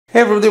Hey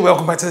everybody,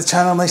 welcome back to the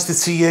channel. Nice to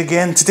see you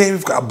again. Today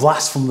we've got a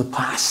blast from the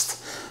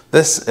past.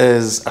 This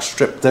is a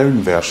stripped down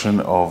version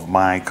of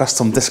my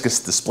custom Discus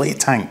display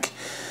tank.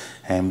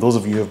 Those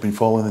of you who have been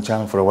following the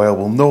channel for a while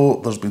will know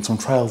there's been some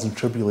trials and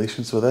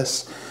tribulations with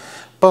this.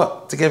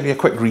 But to give you a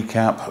quick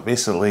recap,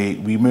 basically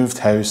we moved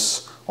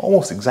house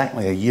almost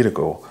exactly a year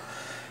ago.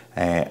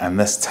 And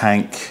this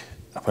tank,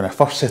 when I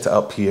first set it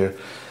up here,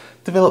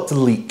 developed a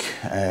leak.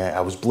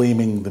 I was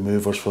blaming the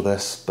movers for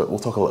this, but we'll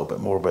talk a little bit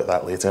more about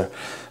that later.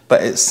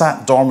 But it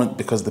sat dormant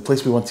because the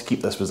place we want to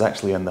keep this was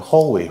actually in the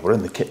hallway. We're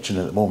in the kitchen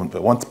at the moment, but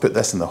I want to put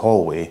this in the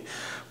hallway,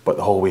 but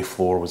the hallway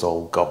floor was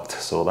all gubbed,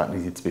 so that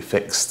needed to be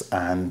fixed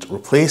and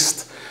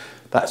replaced.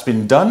 That's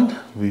been done.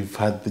 We've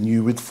had the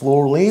new wood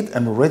floor laid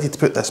and we're ready to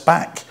put this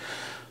back.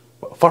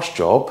 But first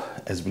job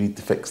is we need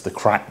to fix the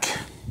crack.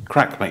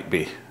 Crack might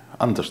be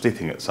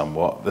understating it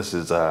somewhat. This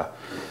is the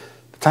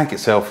tank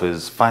itself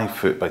is 5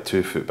 foot by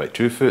 2 foot by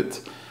 2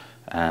 foot.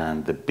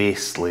 And the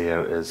base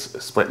layer is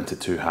split into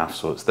two halves,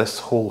 so it's this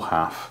whole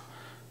half.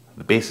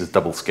 The base is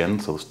double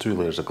skinned, so there's 2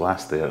 layers of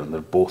glass there and they're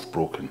both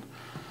broken.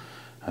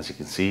 As you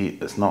can see,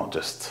 it's not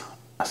just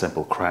a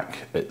simple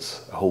crack,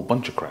 it's a whole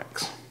bunch of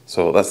cracks.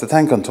 So that's the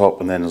tank on top,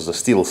 and then there's a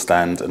steel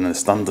stand, and then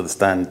under the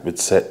stand would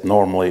sit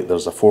normally,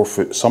 there's a 4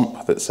 foot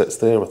sump that sits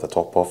there with a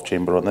top off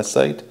chamber on this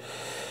side.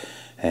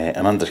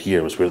 And under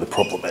here is where the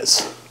problem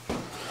is.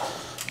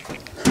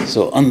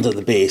 So under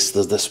the base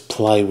there's this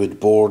plywood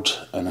board,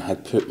 and I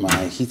had put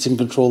my heating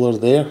controller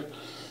there,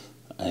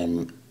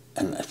 and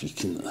if you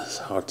can, it's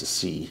hard to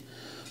see,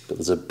 but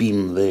there's a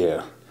beam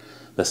there.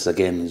 This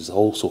again is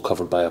also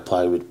covered by a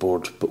plywood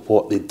board, but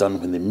what they'd done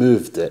when they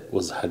moved it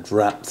was had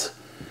wrapped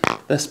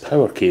this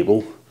power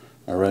cable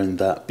around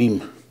that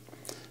beam,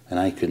 and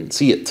I couldn't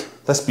see it.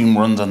 This beam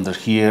runs under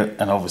here,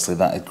 and obviously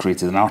that had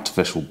created an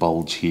artificial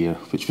bulge here,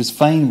 which was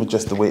fine with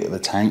just the weight of the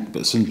tank,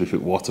 but as soon as we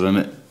put water in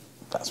it,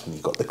 that's when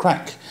you got the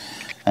crack.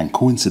 And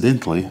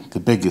coincidentally, the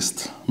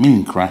biggest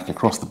main crack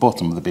across the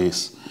bottom of the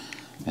base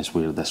is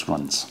where this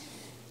runs.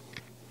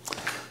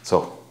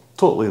 So,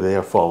 totally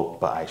their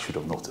fault, but I should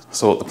have noticed.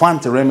 So the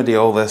plan to remedy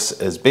all this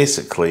is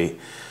basically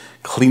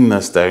clean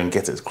this down,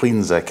 get it as clean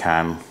as I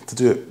can. To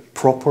do it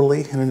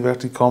properly, in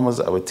inverted commas,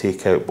 I would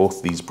take out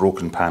both these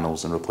broken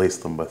panels and replace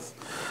them with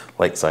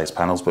like-sized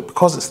panels, but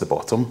because it's the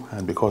bottom,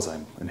 and because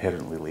I'm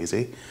inherently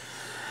lazy,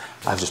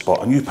 I've just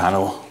bought a new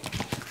panel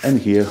in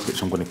here,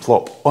 which I'm going to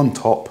plop on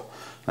top.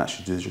 That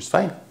should do just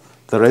fine.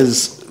 There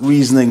is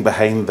reasoning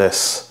behind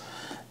this.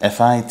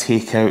 If I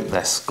take out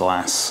this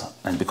glass,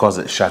 and because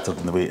it's shattered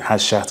in the way it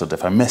has shattered,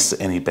 if I miss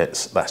any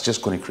bits, that's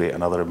just going to create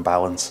another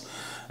imbalance,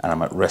 and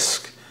I'm at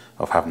risk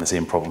of having the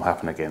same problem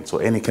happen again. So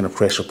any kind of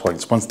pressure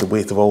points, once the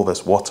weight of all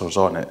this water's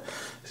on it,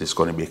 is just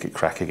going to make it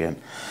crack again.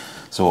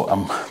 So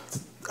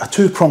a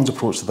two-pronged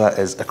approach to that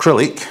is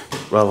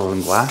acrylic rather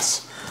than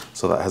glass.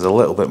 So that has a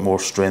little bit more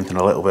strength and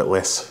a little bit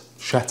less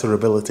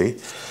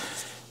shatterability.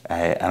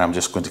 And I'm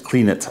just going to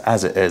clean it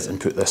as it is and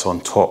put this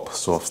on top.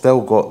 So I've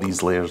still got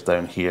these layers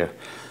down here,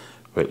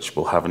 which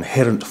will have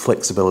inherent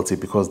flexibility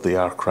because they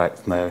are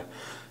cracked now.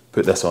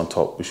 Put this on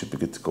top, we should be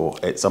good to go.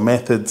 It's a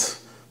method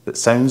that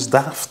sounds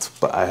daft,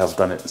 but I have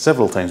done it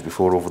several times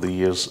before over the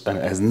years and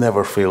it has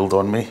never failed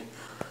on me.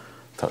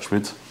 Touch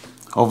wood.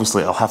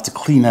 Obviously I'll have to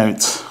clean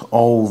out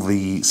all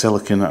the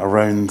silicone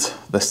around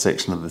this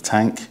section of the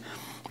tank.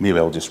 Maybe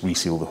I'll just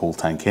reseal the whole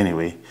tank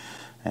anyway,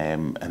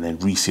 and then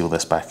reseal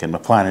this back in. My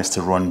plan is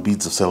to run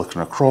beads of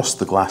silicone across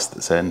the glass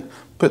that's in,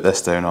 put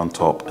this down on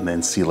top and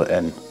then seal it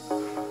in.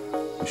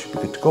 We should be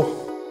good to go.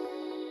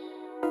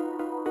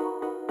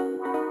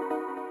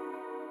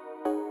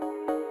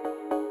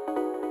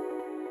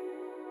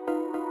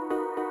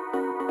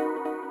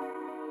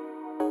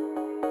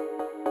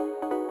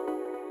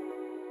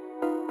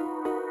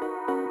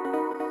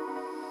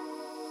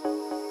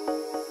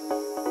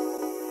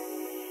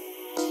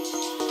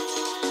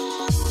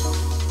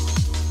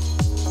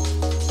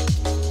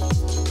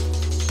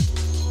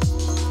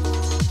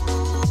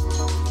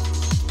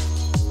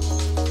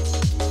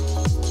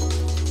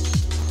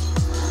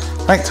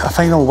 Right, a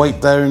final wipe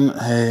down,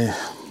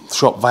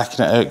 shop vacuuming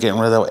it out, getting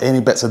rid of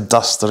any bits of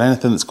dust or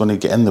anything that's going to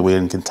get in the way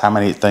and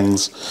contaminate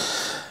things.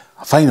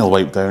 A final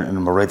wipe down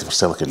and we're ready for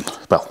silicone.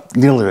 Well,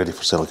 nearly ready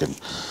for silicone.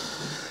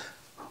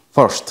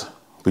 First,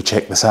 we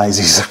check the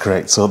sizes are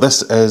correct. So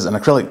this is an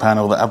acrylic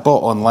panel that I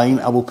bought online.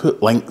 I will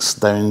put links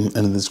down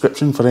in the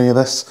description for any of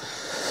this.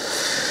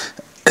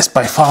 It's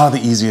by far the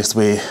easiest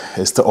way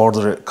is to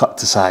order it cut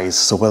to size.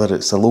 So whether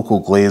it's a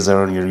local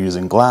glazer and you're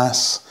using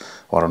glass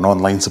or an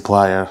online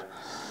supplier,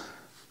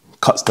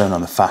 cuts down on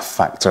the faff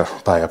factor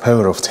by a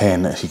power of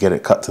 10 if you get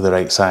it cut to the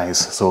right size.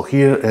 So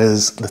here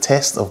is the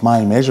test of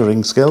my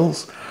measuring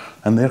skills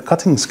and their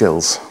cutting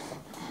skills.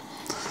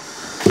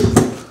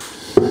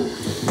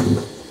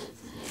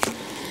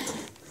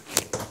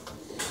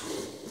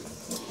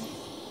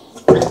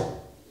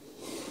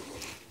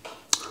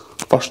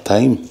 First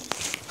time.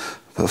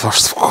 But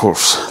first, of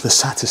course, the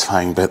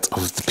satisfying bit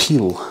of the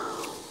peel.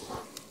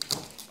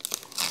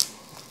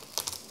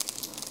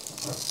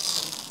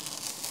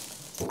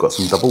 Got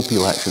some double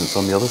peel actions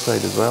on the other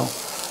side as well.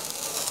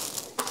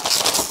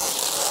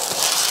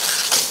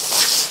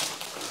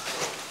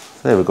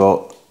 There we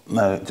go.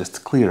 Now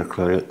just clear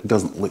acrylic, it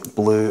doesn't look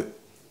blue,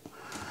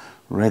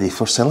 ready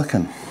for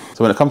silicone.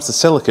 So when it comes to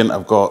silicone,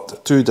 I've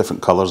got two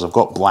different colours. I've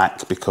got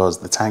black because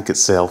the tank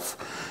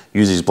itself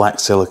uses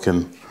black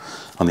silicone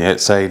on the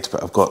outside,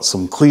 but I've got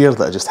some clear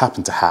that I just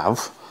happen to have.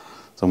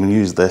 So I'm going to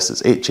use this.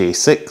 It's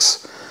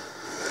HA6.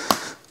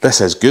 This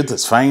is good,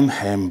 that's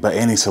fine, but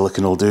any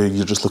silicone will do.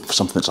 You're just looking for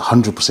something that's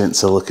 100%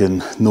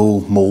 silicone, no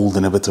mould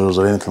inhibitors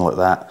or anything like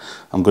that.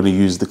 I'm going to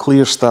use the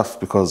clear stuff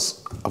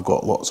because I've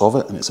got lots of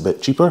it and it's a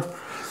bit cheaper.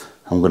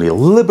 I'm going to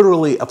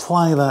liberally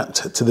apply that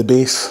to the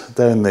base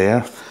down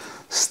there,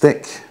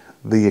 stick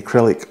the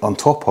acrylic on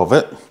top of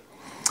it,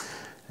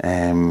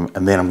 and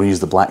then I'm going to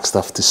use the black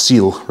stuff to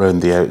seal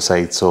around the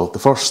outside. So the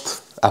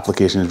first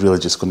application is really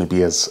just going to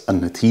be as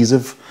an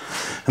adhesive.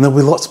 And there'll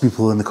be lots of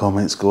people in the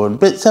comments going,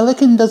 but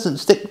silicone doesn't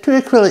stick to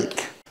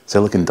acrylic.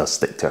 Silicone does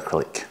stick to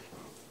acrylic.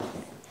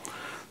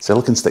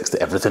 Silicone sticks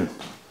to everything.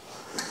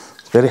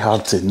 It's very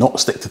hard to not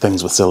stick to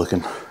things with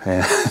silicone.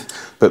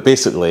 But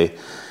basically,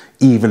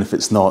 even if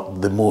it's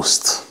not the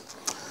most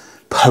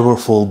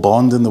powerful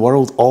bond in the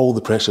world, all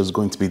the pressure is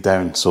going to be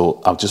down.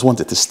 So I just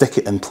wanted to stick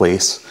it in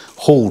place,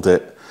 hold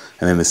it,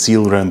 and then the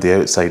seal around the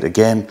outside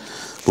again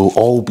will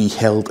all be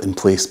held in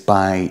place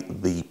by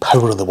the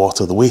power of the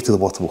water. The weight of the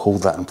water will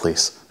hold that in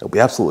place. It'll be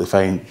absolutely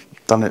fine.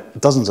 Done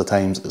it dozens of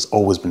times, it's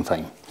always been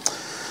fine.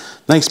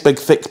 Nice big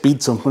thick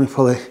bead, so I'm going to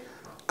probably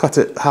cut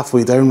it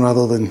halfway down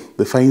rather than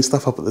the fine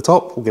stuff up at the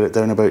top. We'll get it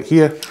down about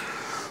here.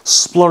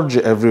 Splurge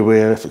it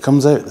everywhere. If it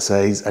comes out the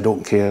size, I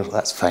don't care,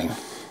 that's fine.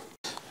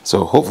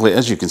 So hopefully,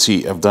 as you can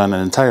see, I've done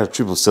an entire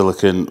tube of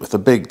silicone with a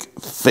big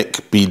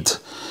thick bead.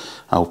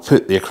 I'll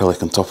put the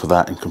acrylic on top of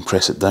that and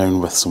compress it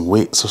down with some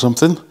weights or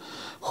something.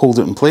 Hold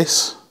it in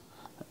place,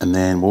 and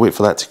then we'll wait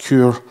for that to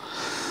cure.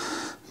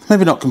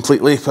 Maybe not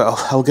completely, but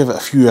I'll give it a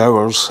few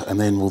hours, and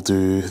then we'll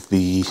do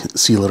the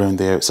seal around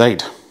the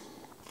outside.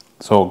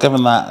 So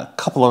given that a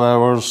couple of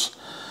hours,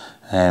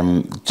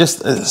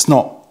 it's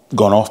not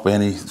gone off by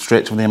any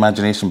stretch of the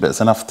imagination, but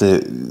it's enough to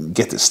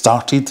get it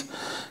started,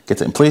 get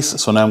it in place.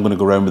 So now I'm going to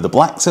go around with the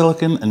black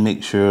silicone and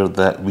make sure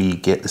that we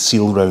get the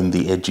seal around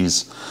the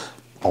edges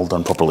all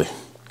done properly.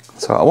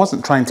 So I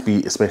wasn't trying to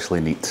be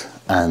especially neat,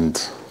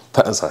 and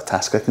that is a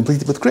task I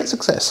completed with great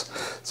success.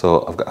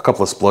 So I've got a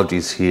couple of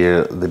splodges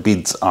here. The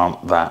beads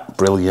aren't that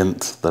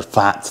brilliant. They're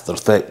fat, they're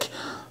thick.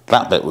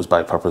 That bit was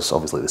by purpose,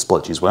 obviously the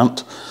splodges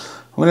weren't.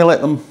 I'm going to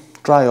let them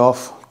dry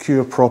off,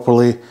 cure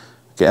properly,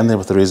 get in there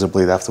with the razor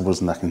blade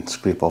afterwards, and I can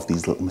scrape off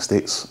these little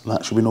mistakes.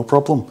 That should be no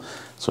problem.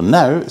 So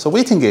now it's a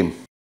waiting game.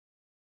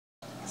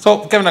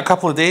 So given a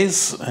couple of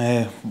days,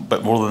 a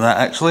bit more than that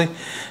actually,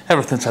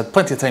 everything's had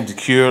plenty of time to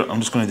cure. I'm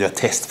just going to do a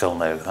test fill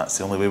now. That's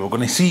the only way we're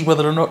going to see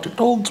whether or not it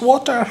holds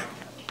water.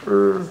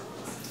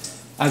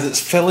 As it's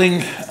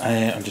filling,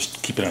 I'm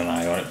just keeping an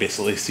eye on it,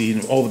 basically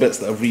seeing all the bits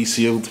that I've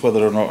resealed, whether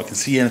or not I can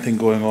see anything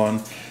going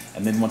on.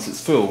 And then once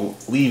it's full,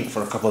 leave it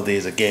for a couple of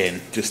days again,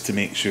 just to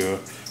make sure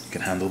it can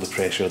handle the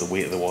pressure, the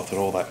weight of the water,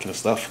 all that kind of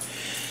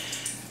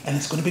stuff. And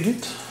it's going to be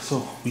good,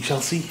 so we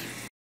shall see.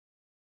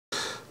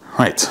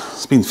 Right,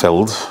 it's been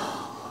filled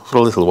for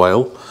a little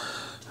while,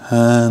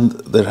 and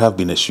there have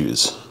been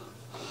issues.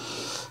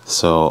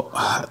 So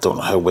I don't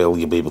know how well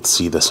you'll be able to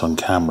see this on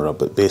camera,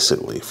 but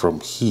basically from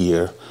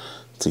here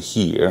to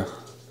here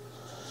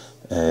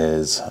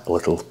is a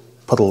little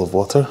puddle of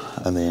water,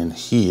 and then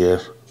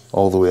here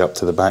all the way up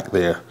to the back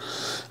there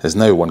is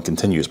now one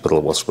continuous puddle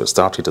of water. But it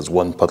started as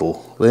one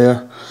puddle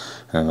there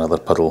and another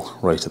puddle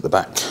right at the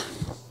back.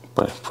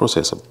 By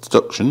process of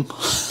deduction,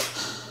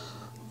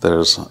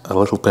 there's a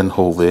little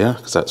pinhole there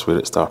because that's where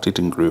it started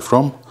and grew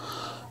from.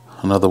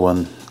 Another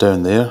one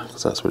down there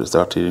because that's where it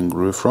started and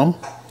grew from.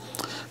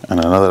 And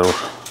another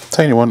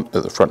tiny one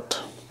at the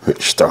front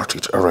which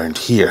started around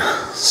here.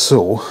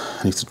 So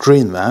I need to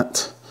drain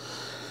that,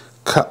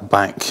 cut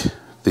back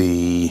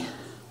the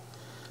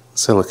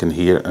silicone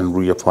here and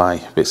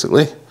reapply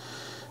basically,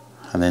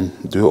 and then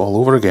do it all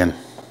over again.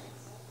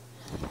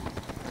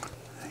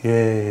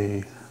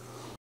 Yay!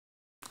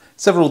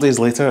 Several days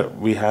later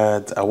we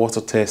had a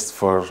water test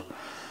for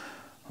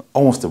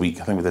almost a week.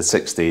 I think we did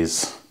 6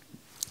 days.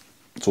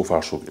 So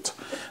far so good.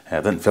 I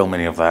didn't film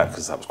any of that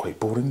because that was quite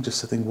boring, just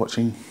sitting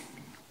watching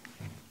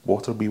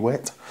water be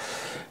wet.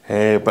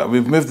 But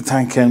we've moved the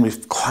tank in,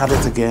 we've clad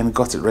it again,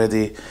 got it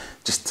ready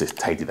just to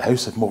tidy the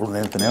house more than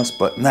anything else.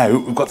 But now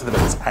we've got to the bit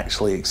that's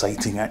actually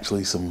exciting,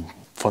 actually some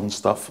fun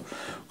stuff.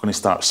 We're going to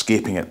start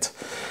scaping it.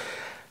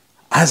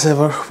 As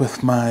ever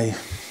with my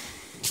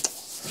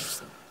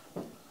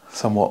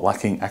somewhat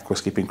lacking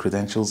aquascaping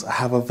credentials, I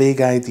have a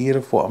vague idea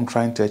of what I'm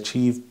trying to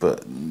achieve,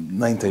 but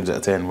 9 times out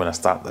of 10 when I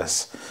start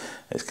this,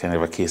 it's kind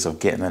of a case of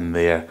getting in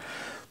there,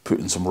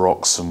 putting some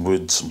rocks, some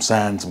wood, some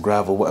sand, some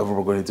gravel, whatever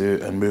we're going to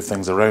do, and move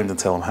things around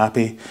until I'm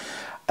happy.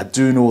 I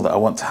do know that I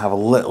want to have a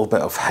little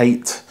bit of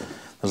height.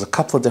 There's a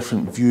couple of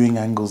different viewing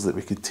angles that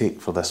we could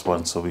take for this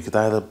one. So we could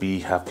either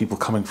have people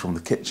coming from the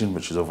kitchen,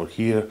 which is over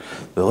here,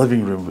 the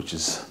living room, which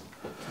is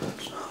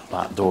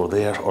that door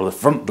there, or the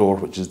front door,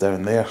 which is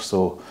down there.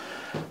 So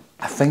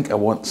I think I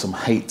want some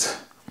height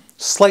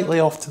slightly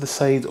off to the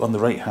side on the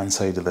right hand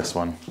side of this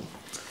one.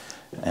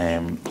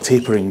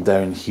 tapering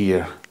down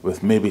here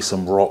with maybe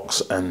some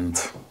rocks and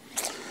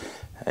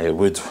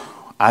wood,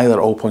 either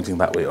all pointing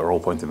that way or all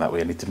pointing that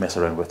way. I need to mess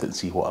around with it and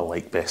see what I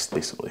like best,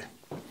 basically.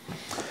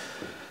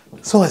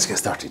 So let's get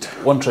started.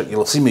 One trick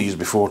you'll have seen me use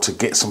before to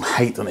get some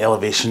height and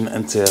elevation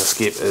into a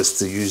scape is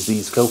to use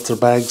these filter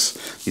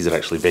bags. These are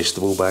actually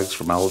vegetable bags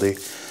from Aldi.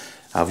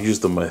 I've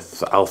used them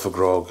with alpha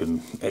grog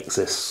and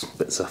excess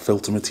bits of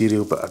filter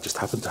material, but I just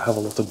happen to have a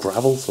lot of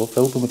gravel, so I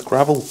filled them with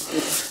gravel.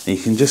 And you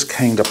can just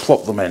kind of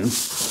plop them in.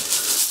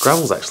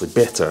 Gravel's actually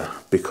better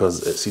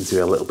because it seems to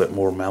be a little bit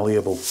more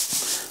malleable.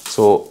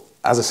 So,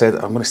 as I said,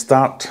 I'm going to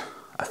start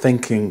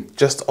thinking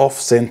just off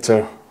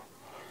centre,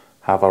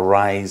 have a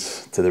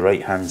rise to the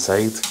right hand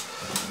side.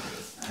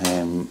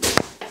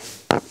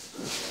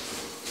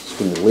 Just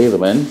going to lay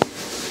them in,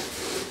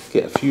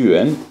 get a few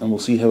in, and we'll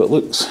see how it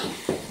looks.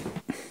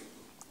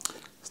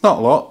 It's not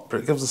a lot, but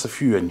it gives us a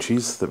few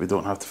inches that we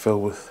don't have to fill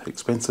with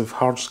expensive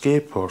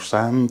hardscape or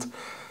sand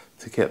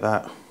to get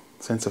that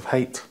sense of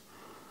height.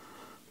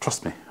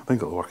 Trust me, I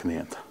think it'll work in the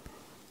end.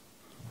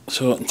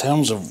 So in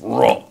terms of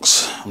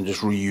rocks, I'm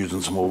just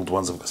reusing some old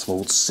ones. I've got some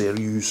old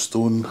Cerise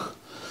stone,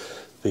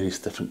 various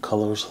different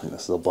colours. I think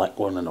this is a black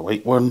one and a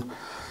white one,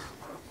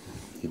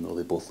 even though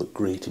they both look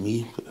grey to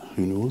me, but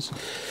who knows.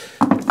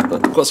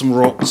 But I've got some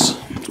rocks,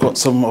 I've got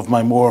some of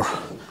my more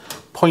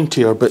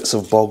pointier bits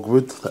of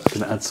bogwood that I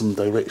can add some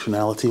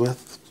directionality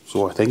with,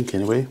 so I think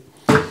anyway.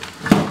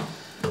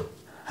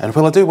 And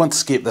while I do want to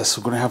scape this,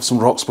 we're going to have some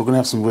rocks, we're going to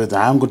have some wood,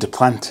 I am going to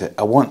plant it.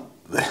 I want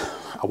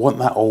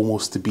that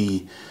almost to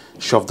be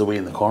shoved away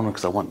in the corner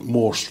because I want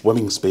more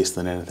swimming space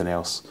than anything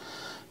else.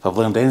 If I've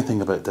learned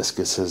anything about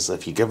discus is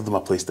if you give them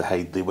a place to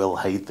hide, they will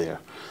hide there.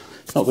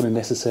 It's not going to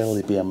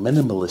necessarily be a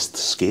minimalist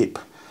scape,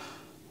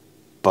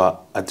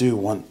 but I do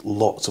want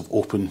lots of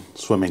open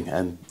swimming,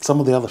 and some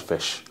of the other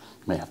fish,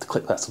 you might have to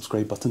click that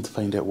subscribe button to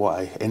find out what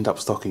I end up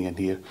stocking in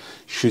here,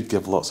 should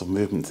give lots of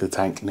movement to the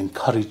tank and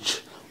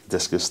encourage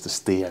discus to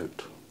stay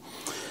out.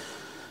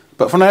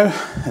 But for now,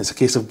 it's a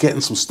case of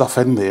getting some stuff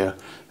in there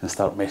and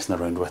start messing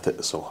around with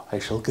it, so I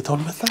shall get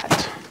on with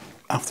that.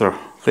 After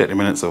 30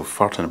 minutes of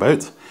farting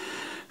about,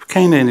 we've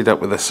kind of ended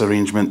up with this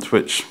arrangement,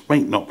 which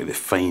might not be the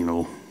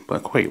final, but I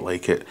quite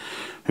like it.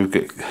 We've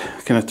got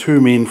kind of two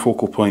main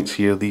focal points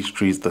here. These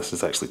trees, this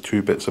is actually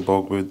 2 bits of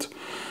bogwood.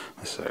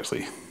 This is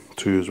actually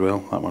 2 as well.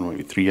 That one might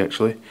be 3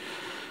 actually.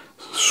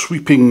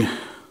 Sweeping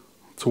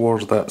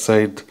towards that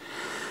side.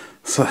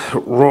 So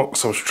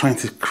rocks, I was trying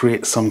to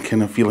create some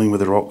kind of feeling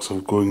with the rocks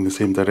of going the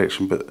same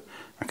direction, but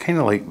I kind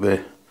of like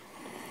the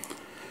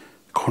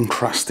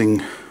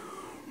contrasting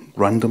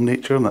random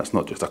nature, and that's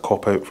not just a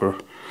cop-out for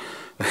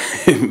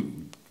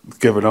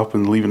giving up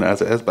and leaving it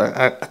as it is, but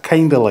I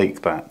kind of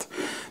like that.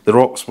 The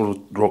rocks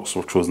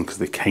were chosen because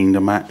they kind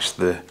of match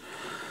the,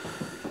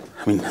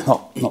 I mean,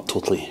 not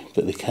totally,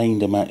 but they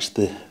kind of match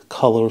the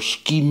colour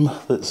scheme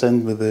that's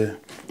in with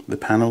the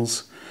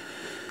panels.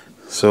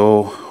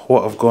 So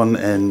what I've gone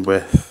in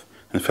with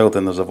and filled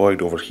in, there's a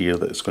void over here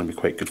that's going to be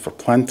quite good for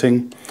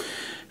planting.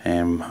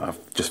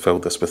 I've just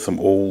filled this with some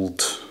old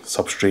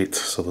substrate,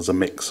 so there's a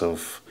mix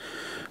of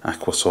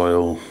aqua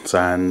soil,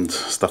 sand,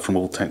 stuff from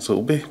old tanks, so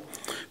it'll be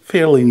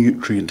fairly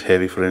nutrient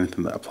heavy for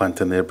anything that I plant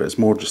in there, but it's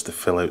more just to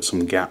fill out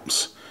some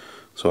gaps,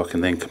 so I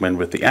can then come in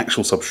with the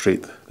actual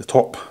substrate,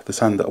 the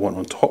sand that I want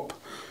on top,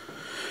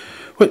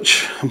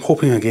 which I'm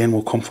hoping again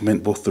will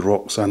complement both the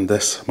rocks and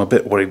this. I'm a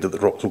bit worried that the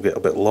rocks will get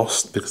a bit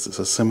lost because it's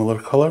a similar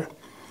colour,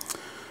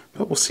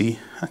 but we'll see.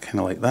 I kind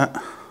of like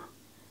that.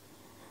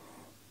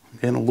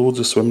 Again, loads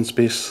of swim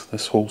space.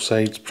 This whole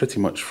side's pretty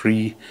much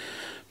free.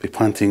 Be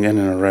planting in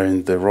and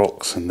around the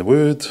rocks and the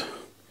wood.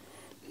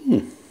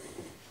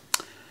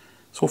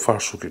 So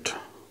far so good.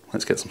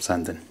 Let's get some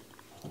sand in.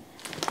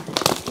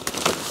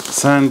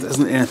 Sand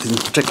isn't anything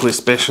particularly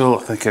special.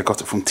 I think I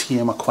got it from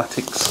TM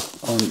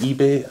Aquatics on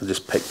eBay. I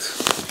just picked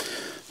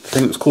the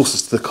thing that was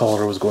closest to the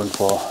colour I was going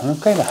for, and I'm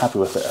kind of happy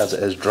with it as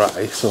it is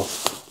dry, so we'll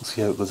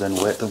see how it goes in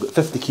wet. I've got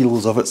 50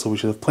 kilos of it, so we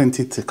should have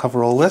plenty to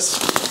cover all this.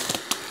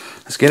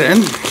 Let's get it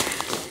in.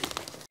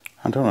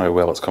 I don't know how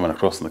well it's coming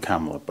across in the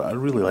camera, but I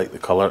really like the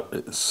colour.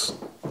 It's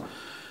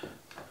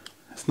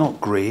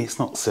not grey, it's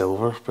not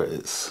silver, but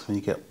it's, when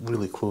you get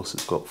really close,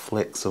 it's got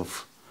flecks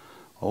of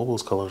all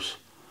those colours.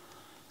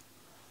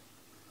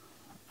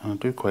 And I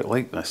do quite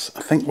like this.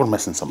 I think we're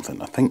missing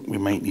something. I think we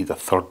might need a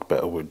third bit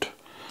of wood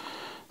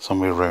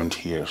somewhere around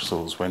here.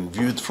 So when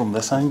viewed from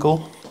this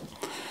angle,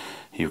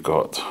 you've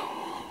got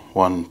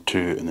 1,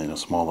 2, and then a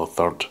smaller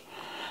third.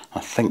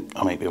 I think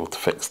I might be able to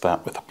fix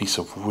that with a piece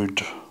of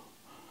wood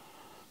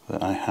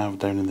that I have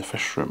down in the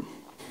fish room.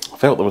 I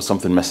felt there was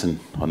something missing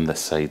on this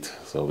side.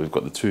 So we've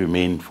got the 2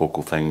 main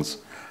focal things.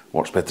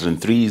 Works better in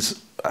 3s.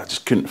 I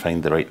just couldn't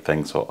find the right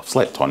thing, so I've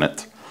slept on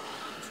it.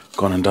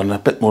 Gone and done a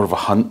bit more of a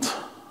hunt.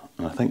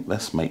 And I think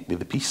this might be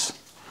the piece.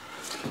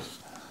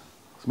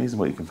 It's amazing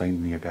what you can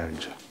find in your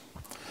garage.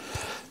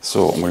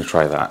 So I'm going to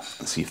try that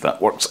and see if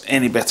that works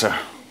any better.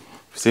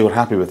 If you say we're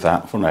happy with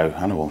that for now,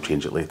 I know I'll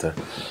change it later.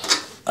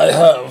 I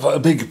have a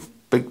big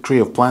tray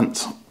of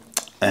plants.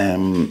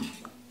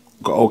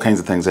 Got all kinds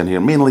of things in here,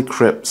 mainly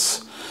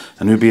crypts,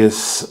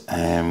 Anubias,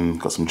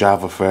 got some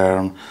Java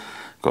fern,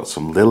 got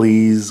some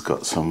lilies,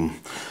 got some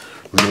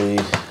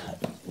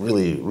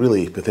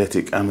really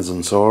pathetic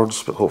Amazon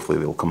swords, but hopefully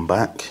they'll come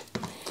back.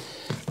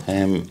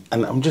 And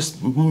I'm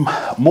just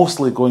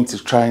mostly going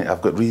to try,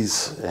 I've got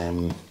these,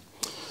 I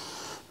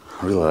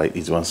really like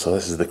these ones. So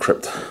this is the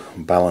Crypt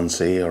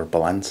Balancé or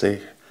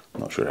Balancé,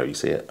 I'm not sure how you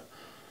say it,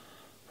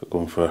 but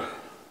going for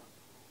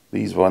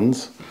these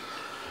ones.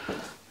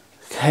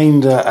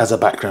 Kinda as a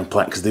background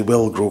plant, because they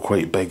will grow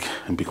quite big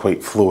and be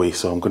quite flowy,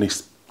 so I'm going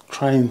to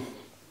try and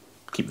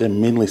keep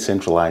them mainly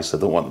centralised. So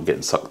I don't want them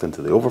getting sucked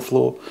into the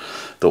overflow,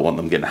 don't want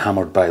them getting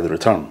hammered by the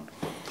return.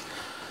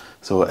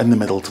 So in the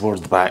middle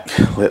towards the back,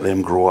 let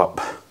them grow up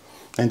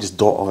and just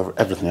dot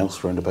everything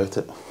else round about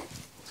it.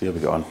 See how we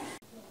get on.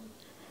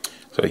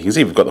 So you can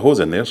see we've got the hose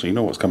in there, so you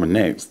know what's coming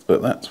next,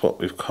 but that's what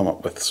we've come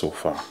up with so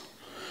far.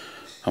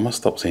 I must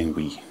stop saying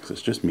we, because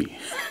it's just me.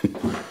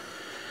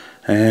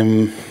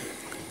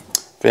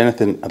 If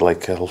anything, I'd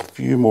like a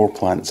few more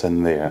plants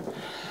in there.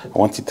 I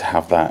wanted to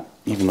have that,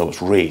 even though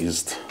it's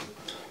raised,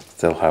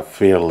 still have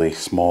fairly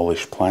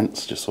smallish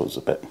plants, just so it's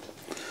a bit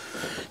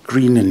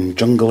green and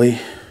jungly.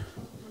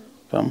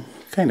 But I'm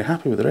kind of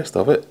happy with the rest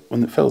of it.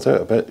 When it fills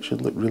out a bit, it should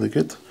look really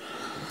good.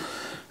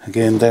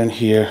 Again, down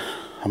here,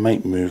 I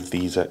might move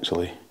these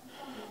actually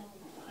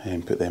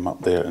and put them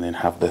up there, and then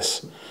have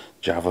this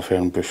Java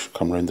fern bush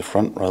come round the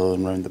front rather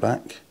than round the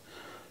back.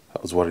 I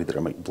was worried that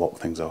I might block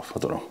things off. I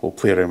don't know. We'll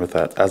play around with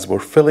that as we're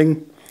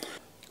filling.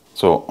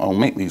 So I'll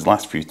make these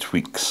last few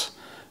tweaks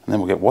and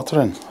then we'll get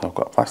water in. I've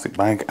got a plastic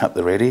bag at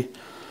the ready.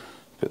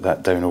 Put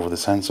that down over the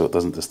sand so it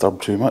doesn't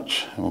disturb too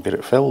much, and we'll get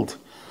it filled.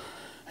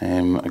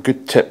 A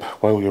good tip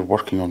while you're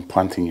working on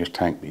planting your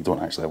tank but you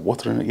don't actually have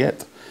water in it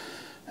yet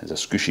is a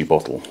squishy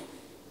bottle,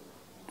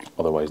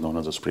 otherwise known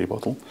as a spray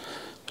bottle.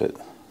 But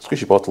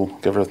squishy bottle,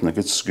 give everything a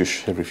good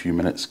squish every few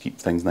minutes, keep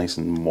things nice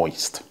and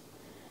moist.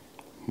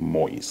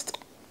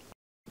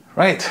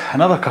 Right,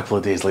 another couple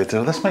of days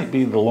later. This might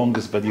be the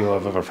longest video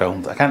I've ever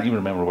filmed. I can't even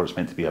remember what it's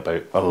meant to be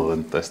about other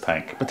than this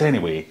tank. But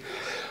anyway,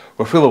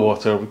 we're full of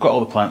water, we've got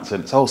all the plants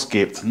in, it's all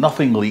scaped,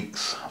 nothing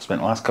leaks. I've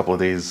spent the last couple of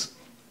days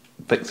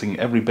fixing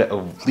every bit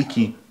of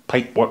leaky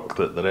pipe work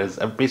that there is.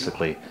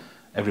 Basically,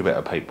 every bit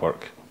of pipe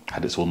work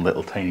had its own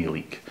little tiny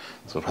leak.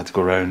 So I've had to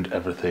go around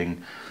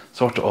everything,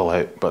 sort it all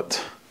out,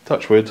 but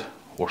touch wood,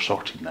 we're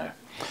sorted now.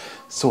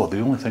 So the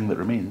only thing that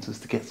remains is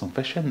to get some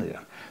fish in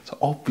there. So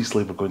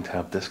obviously we're going to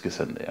have discus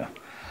in there.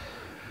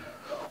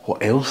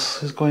 What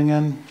else is going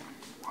in?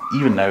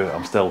 Even now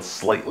I'm still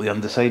slightly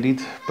undecided,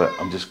 but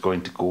I'm just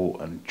going to go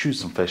and choose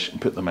some fish and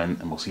put them in,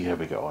 and we'll see how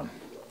we get on.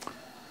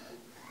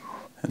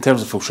 In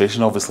terms of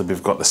filtration, obviously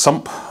we've got the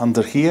sump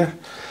under here.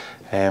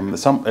 The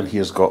sump in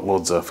here's got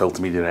loads of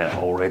filter media in it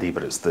already,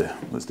 but it's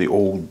the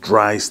old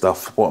dry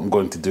stuff. What I'm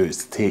going to do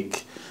is to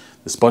take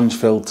the sponge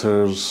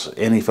filters,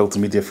 any filter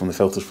media from the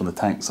filters from the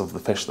tanks of the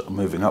fish that are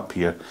moving up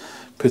here,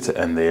 put it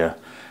in there,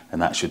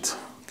 and that should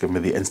give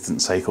me the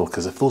instant cycle,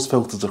 because if those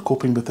filters are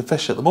coping with the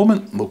fish at the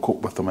moment, they'll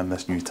cope with them in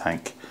this new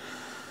tank.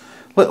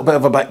 A little bit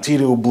of a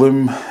bacterial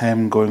bloom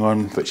going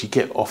on, which you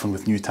get often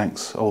with new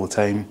tanks all the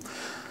time.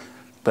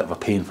 Bit of a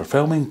pain for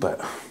filming, but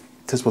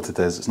it is what it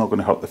is. It's not going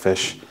to hurt the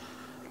fish.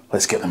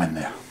 Let's get them in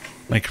there.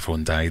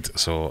 Microphone died,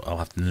 so I'll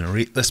have to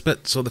narrate this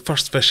bit. So the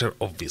first fish are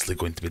obviously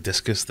going to be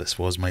discus. This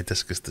was my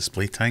discus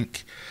display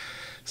tank,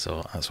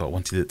 so that's what I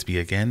wanted it to be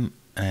again.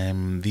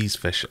 These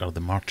fish are the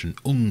Martin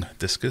Ung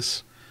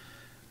discus.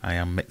 I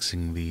am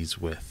mixing these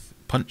with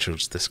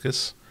Puncher's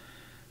discus.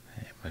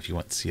 If you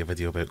want to see a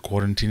video about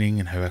quarantining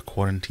and how I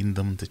quarantined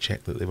them to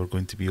check that they were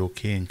going to be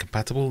okay and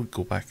compatible,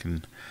 go back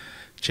and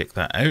check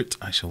that out.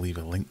 I shall leave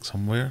a link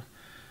somewhere.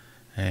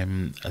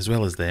 As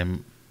well as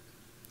them,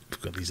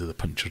 we've got these are the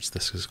Puncher's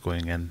discus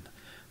going in.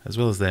 As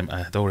well as them,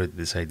 I had already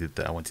decided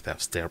that I wanted to have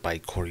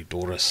Sterbai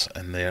Corydorus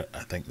in there.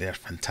 I think they're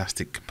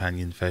fantastic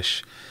companion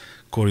fish.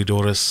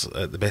 Corydorus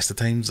at the best of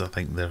times, I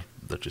think they're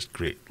just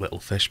great little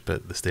fish,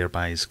 but the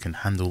Sterbais can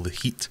handle the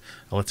heat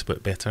a little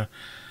bit better.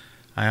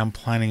 I am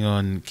planning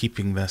on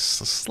keeping this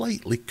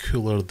slightly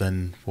cooler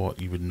than what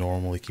you would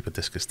normally keep a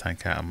discus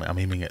tank at. I'm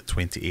aiming at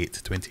 28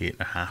 to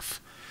 28.5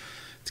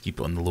 to keep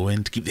it on the low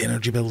end, to keep the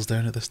energy bills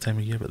down at this time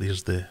of year. But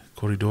there's the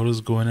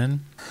Corydorus going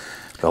in.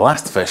 The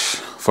last fish,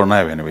 for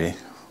now anyway,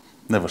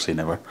 never say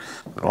never,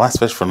 the last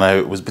fish for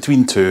now was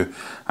between two.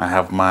 I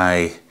have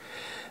my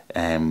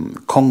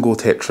Congo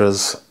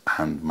tetras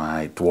and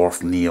my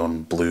dwarf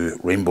neon blue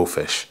rainbow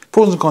fish.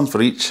 Pros and cons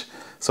for each.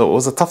 So it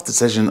was a tough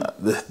decision.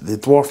 The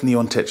dwarf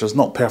neon tetra is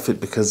not perfect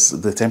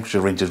because the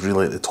temperature range is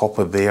really at the top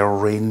of their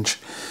range.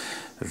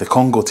 The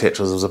Congo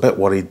tetras, I was a bit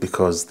worried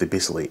because they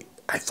basically,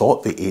 I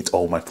thought they ate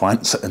all my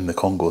plants in the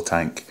Congo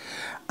tank,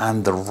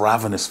 and the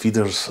ravenous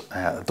feeders,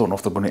 I don't know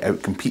if they're going to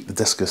outcompete the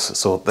discus.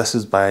 So this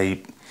is by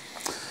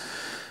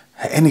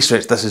any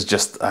stretch, this is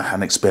just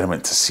an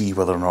experiment to see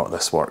whether or not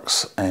this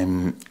works.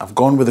 I've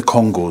gone with the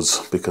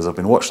Congos because I've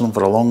been watching them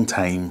for a long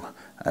time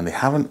and they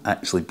haven't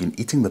actually been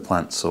eating the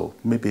plants, so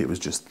maybe it was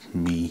just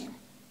me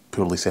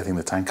poorly setting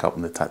the tank up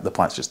and the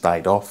plants just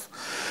died off.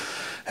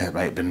 It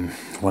might have been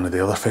one of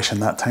the other fish in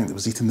that tank that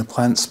was eating the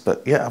plants,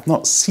 but yeah, I've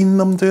not seen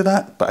them do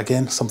that, but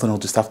again, something I'll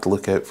just have to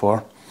look out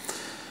for.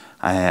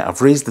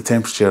 I've raised the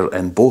temperature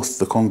in both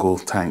the Congo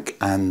tank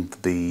and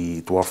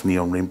the Dwarf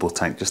Neon Rainbow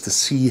tank just to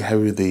see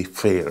how they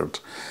fared.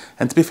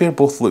 And to be fair,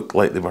 both looked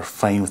like they were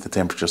fine with the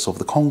temperature, so if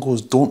the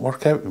Congos don't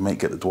work out, we might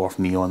get the Dwarf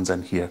Neons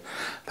in here.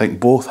 I think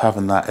both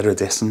having that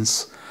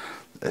iridescence,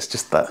 it's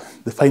just that,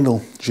 the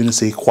final je ne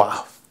sais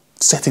quoi,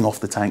 setting off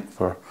the tank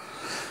for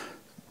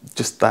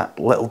just that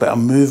little bit of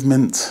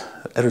movement,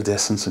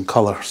 iridescence and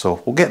colour.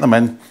 So we'll get them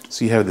in,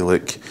 see how they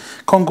look.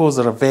 Congos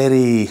are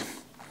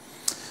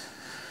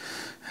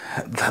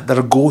they're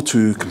a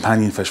go-to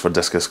companion fish for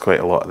Discus quite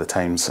a lot of the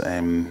times,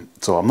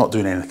 so I'm not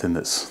doing anything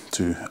that's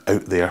too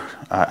out there.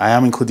 I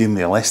am including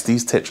the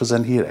LSDs tetras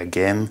in here.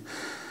 Again,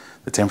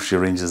 the temperature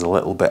range is a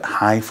little bit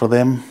high for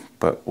them,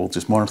 but we'll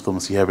just monitor them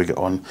and see how we get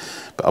on.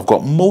 But I've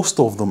got most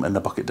of them in the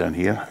bucket down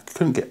here. I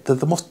couldn't get, they're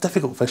the most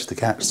difficult fish to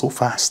catch so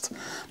fast,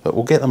 but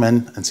we'll get them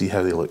in and see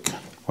how they look.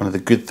 One of the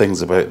good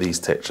things about these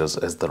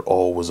tetras is they're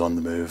always on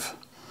the move.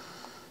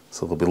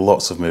 So there'll be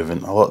lots of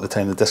movement. A lot of the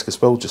time the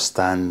Discus will just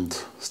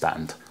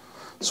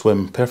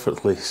swim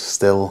perfectly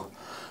still,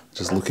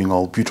 just looking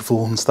all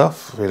beautiful and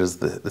stuff, whereas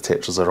the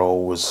tetras are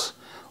always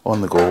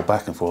on the go,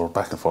 back and forward,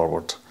 back and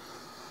forward.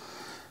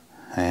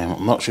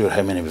 I'm not sure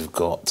how many we've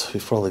got.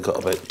 We've probably got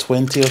about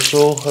 20 or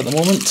so at the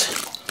moment.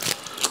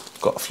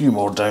 Got a few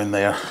more down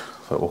there,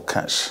 but we'll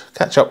catch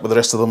up with the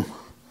rest of them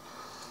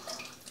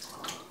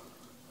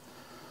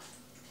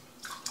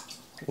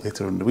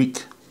later in the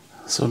week.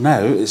 So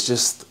now it's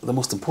just the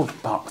most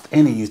important part with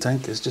any new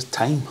tank is just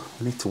time.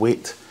 We need to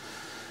wait.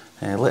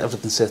 Let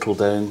everything settle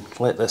down,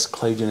 let this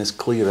cloudiness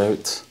clear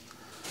out.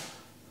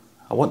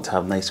 I want to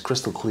have nice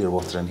crystal clear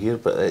water in here,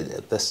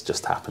 but this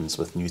just happens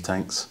with new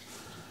tanks.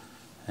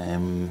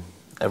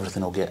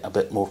 Everything will get a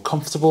bit more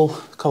comfortable,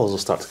 colours will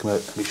start to come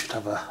out, and we should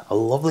have a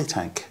lovely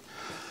tank.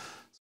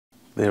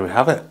 There we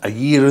have it, a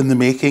year in the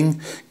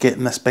making,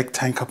 getting this big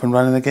tank up and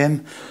running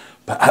again.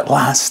 But at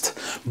last,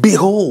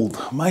 behold,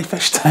 my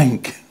fish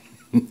tank.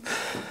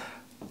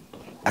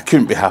 I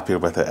couldn't be happier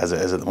with it as it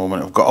is at the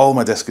moment. I've got all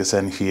my Discus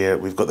in here.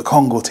 We've got the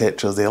Congo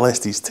tetras, the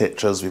LSDs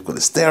tetras, we've got the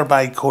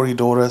Sterbai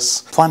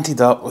Corydorus planted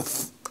up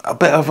with a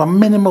bit of a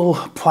minimal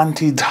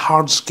planted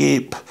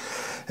hardscape.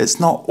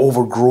 It's not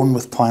overgrown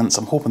with plants.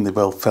 I'm hoping they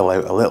will fill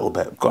out a little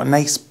bit. We've got a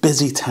nice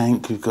busy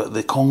tank. We've got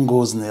the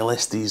Congos and the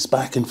LSDs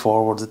back and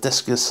forward. The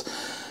Discus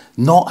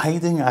not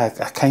hiding. I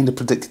kind of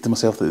predicted to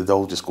myself that they'd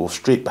all just go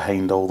straight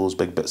behind all those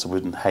big bits of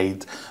wood and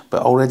hide.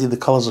 But already the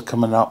colours are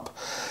coming up.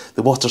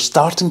 The water's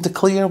starting to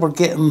clear. We're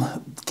getting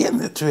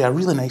it to a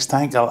really nice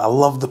tank. I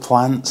love the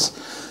plants.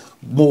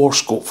 More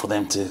scope for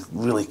them to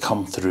really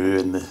come through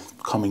in the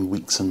coming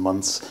weeks and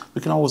months.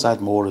 We can always add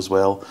more as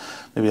well.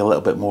 Maybe a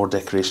little bit more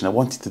decoration. I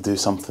wanted to do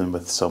something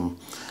with some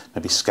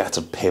maybe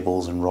scattered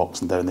pebbles and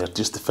rocks and down there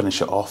just to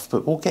finish it off,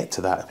 but we'll get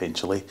to that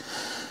eventually.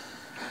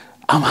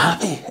 I'm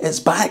happy. It's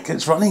back.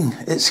 It's running.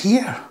 It's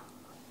here.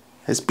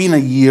 It's been a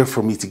year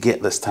for me to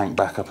get this tank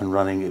back up and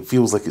running. It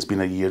feels like it's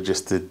been a year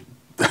just to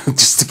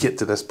get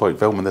to this point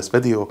filming this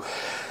video.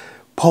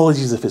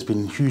 Apologies if it's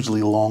been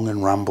hugely long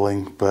and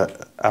rambling,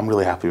 but I'm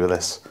really happy with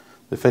this.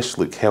 The fish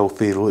look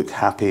healthy, they look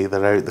happy,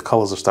 they're out, the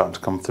colours are starting to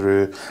come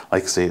through.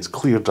 Like I say, it's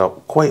cleared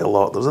up quite a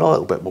lot. There's a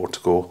little bit more to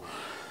go.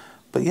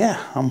 But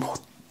yeah, I'm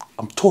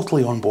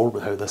totally on board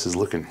with how this is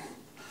looking.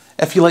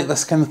 If you like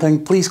this kind of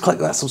thing, please click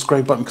that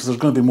subscribe button because there's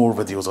going to be more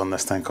videos on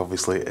this tank,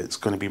 obviously. It's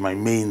going to be my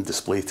main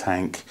display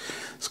tank.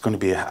 It's going to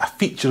be a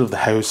feature of the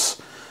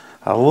house.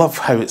 I love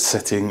how it's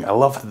sitting. I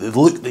love the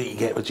look that you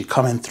get when you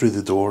come in through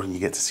the door and you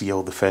get to see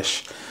all the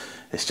fish.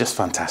 It's just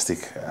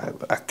fantastic.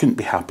 I couldn't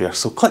be happier.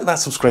 So click that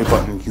subscribe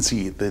button. You can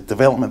see the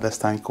development of this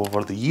tank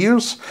over the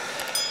years.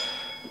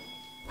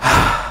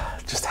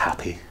 Just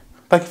happy.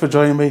 Thank you for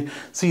joining me.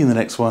 See you in the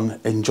next one.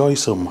 Enjoy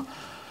some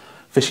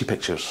fishy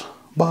pictures.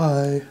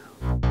 Bye.